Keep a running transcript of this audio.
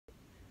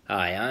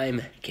Hi,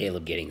 I'm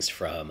Caleb Giddings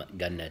from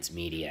Gun Nuts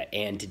Media,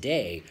 and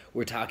today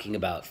we're talking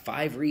about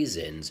 5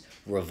 reasons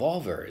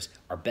revolvers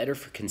are better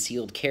for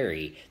concealed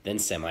carry than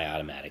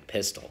semi-automatic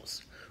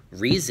pistols.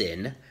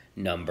 Reason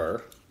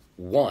number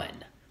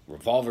 1,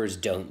 revolvers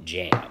don't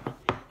jam.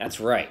 That's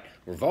right,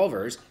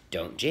 revolvers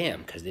don't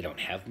jam because they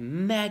don't have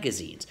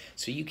magazines,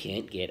 so you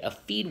can't get a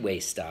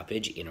feedway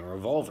stoppage in a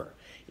revolver.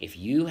 If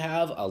you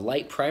have a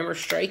light primer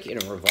strike in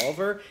a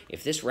revolver,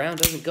 if this round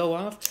doesn't go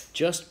off,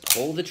 just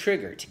pull the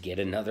trigger to get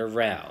another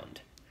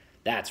round.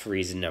 That's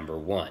reason number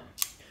 1.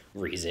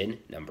 Reason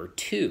number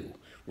 2,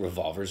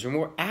 revolvers are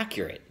more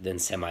accurate than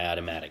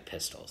semi-automatic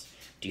pistols.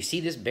 Do you see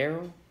this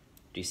barrel?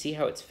 Do you see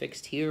how it's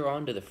fixed here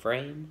onto the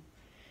frame?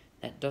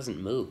 That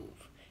doesn't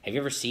move. Have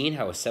you ever seen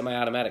how a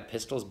semi-automatic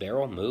pistol's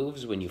barrel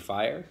moves when you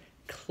fire?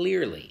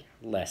 Clearly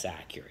less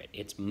accurate.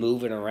 It's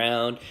moving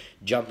around,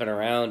 jumping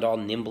around all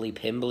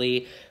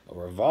nimbly-pimbly. A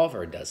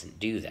revolver doesn't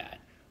do that.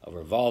 A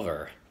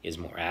revolver is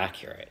more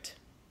accurate.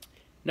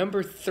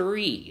 Number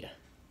 3,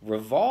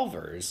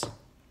 revolvers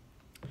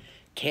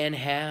can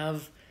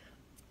have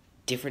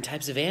different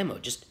types of ammo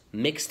just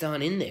mixed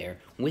on in there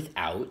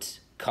without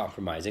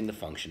compromising the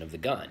function of the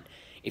gun.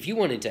 If you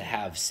wanted to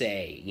have,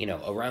 say,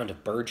 a round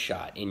of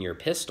birdshot in your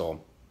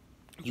pistol,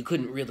 you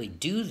couldn't really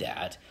do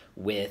that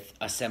with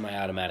a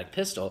semi-automatic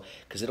pistol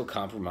because it'll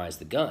compromise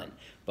the gun.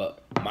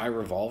 But my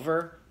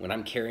revolver, when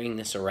I'm carrying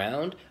this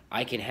around,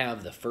 I can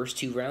have the first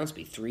 2 rounds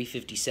be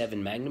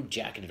 .357 Magnum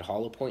jacketed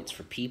hollow points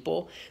for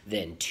people,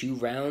 then 2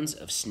 rounds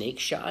of snake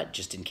shot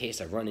just in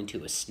case I run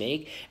into a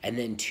snake, and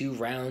then 2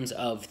 rounds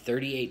of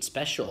 .38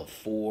 special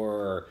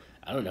for,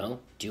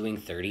 doing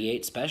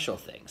 .38 special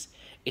things.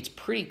 It's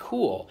pretty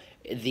cool,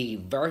 the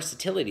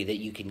versatility that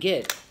you can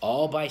get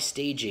all by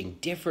staging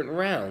different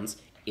rounds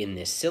in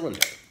this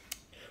cylinder.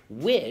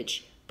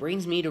 Which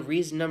brings me to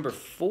reason number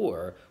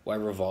 4 why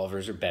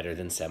revolvers are better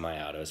than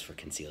semi-autos for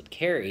concealed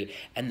carry,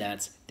 and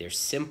that's they're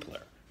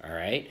simpler, all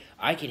right?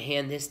 I can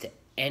hand this to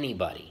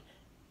anybody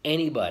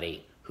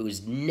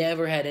who's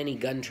never had any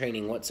gun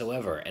training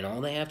whatsoever, and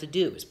all they have to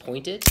do is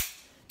point it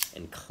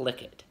and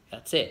click it.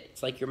 That's it.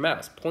 It's like your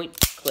mouse. Point,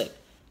 click,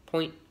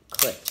 point,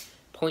 click,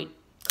 point,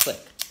 click.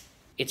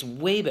 It's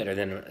way better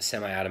than a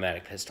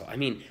semi-automatic pistol. I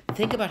mean,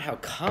 think about how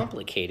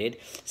complicated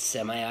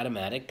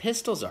semi-automatic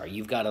pistols are.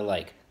 You've got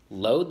to,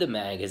 load the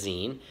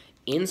magazine,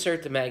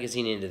 insert the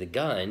magazine into the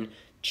gun,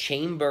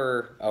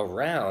 chamber a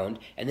round,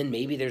 and then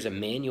maybe there's a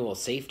manual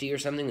safety or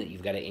something that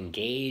you've got to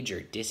engage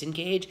or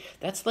disengage.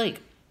 That's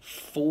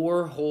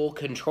 4 whole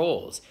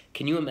controls.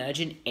 Can you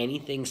imagine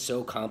anything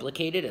so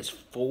complicated as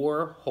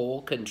 4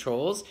 whole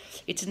controls?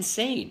 It's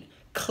insane.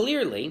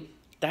 Clearly,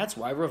 that's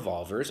why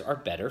revolvers are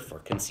better for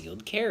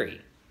concealed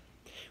carry.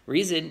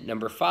 Reason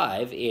number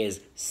 5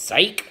 is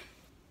psych.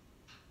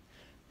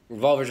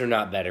 Revolvers are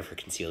not better for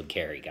concealed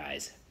carry,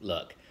 guys.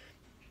 Look,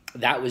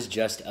 that was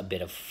just a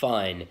bit of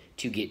fun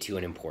to get to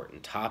an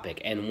important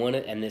topic.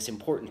 And this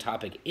important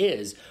topic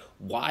is,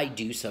 why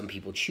do some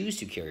people choose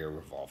to carry a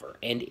revolver?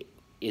 And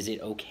is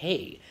it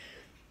okay?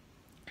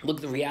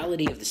 Look, the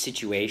reality of the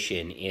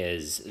situation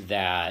is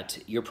that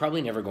you're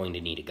probably never going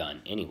to need a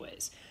gun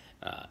anyways.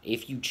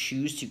 If you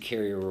choose to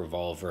carry a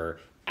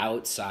revolver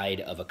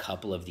outside of a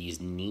couple of these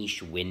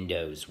niche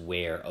windows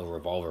where a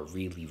revolver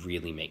really,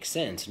 really makes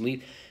sense, and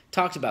we've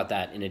talked about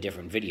that in a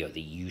different video, the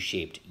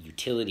U-shaped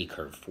utility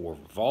curve for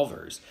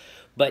revolvers.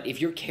 But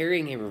if you're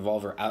carrying a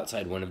revolver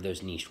outside one of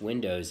those niche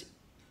windows,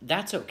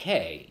 that's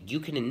okay. You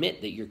can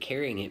admit that you're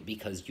carrying it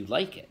because you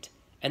like it.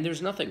 And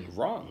there's nothing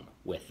wrong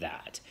with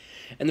that.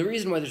 And the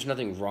reason why there's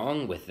nothing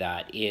wrong with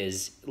that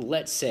is,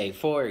 let's say,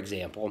 for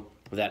example,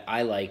 that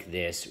I like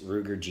this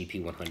Ruger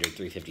GP100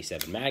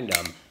 .357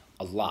 Magnum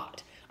a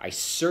lot. I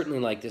certainly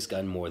like this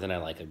gun more than I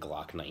like a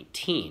Glock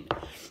 19.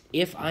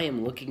 If I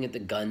am looking at the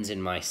guns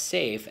in my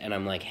safe and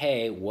I'm like,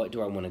 hey, what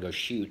do I want to go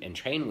shoot and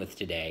train with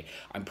today?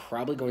 I'm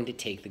probably going to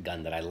take the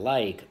gun that I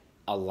like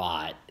a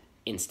lot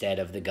instead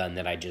of the gun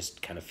that I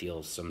just kind of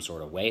feel some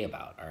sort of way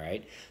about, all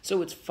right?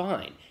 So it's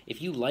fine.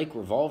 If you like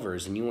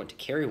revolvers and you want to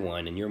carry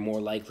one and you're more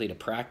likely to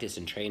practice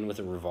and train with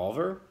a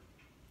revolver,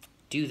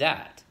 do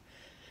that.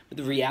 But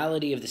the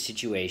reality of the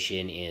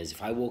situation is,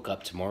 if I woke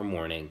up tomorrow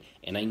morning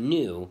and I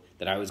knew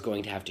that I was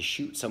going to have to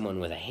shoot someone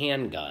with a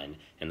handgun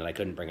and that I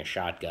couldn't bring a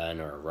shotgun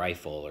or a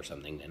rifle or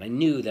something, and I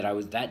knew that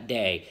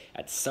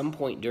at some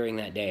point during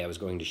that day, I was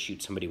going to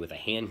shoot somebody with a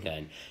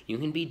handgun, you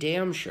can be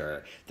damn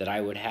sure that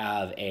I would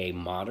have a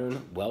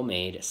modern,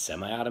 well-made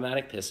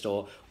semi-automatic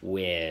pistol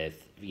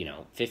with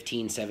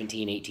 15,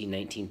 17, 18,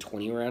 19,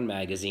 20 round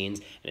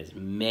magazines and as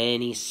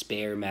many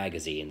spare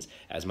magazines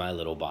as my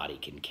little body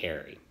can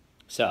carry.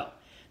 So,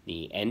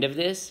 the end of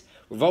this,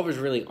 revolvers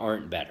really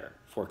aren't better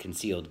for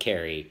concealed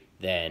carry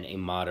than a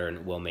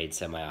modern, well-made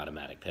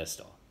semi-automatic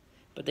pistol.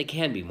 But they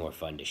can be more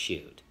fun to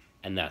shoot,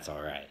 and that's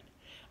all right.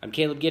 I'm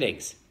Caleb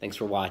Giddings. Thanks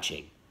for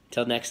watching.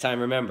 Until next time,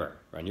 remember,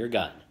 run your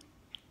gun,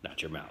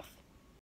 not your mouth.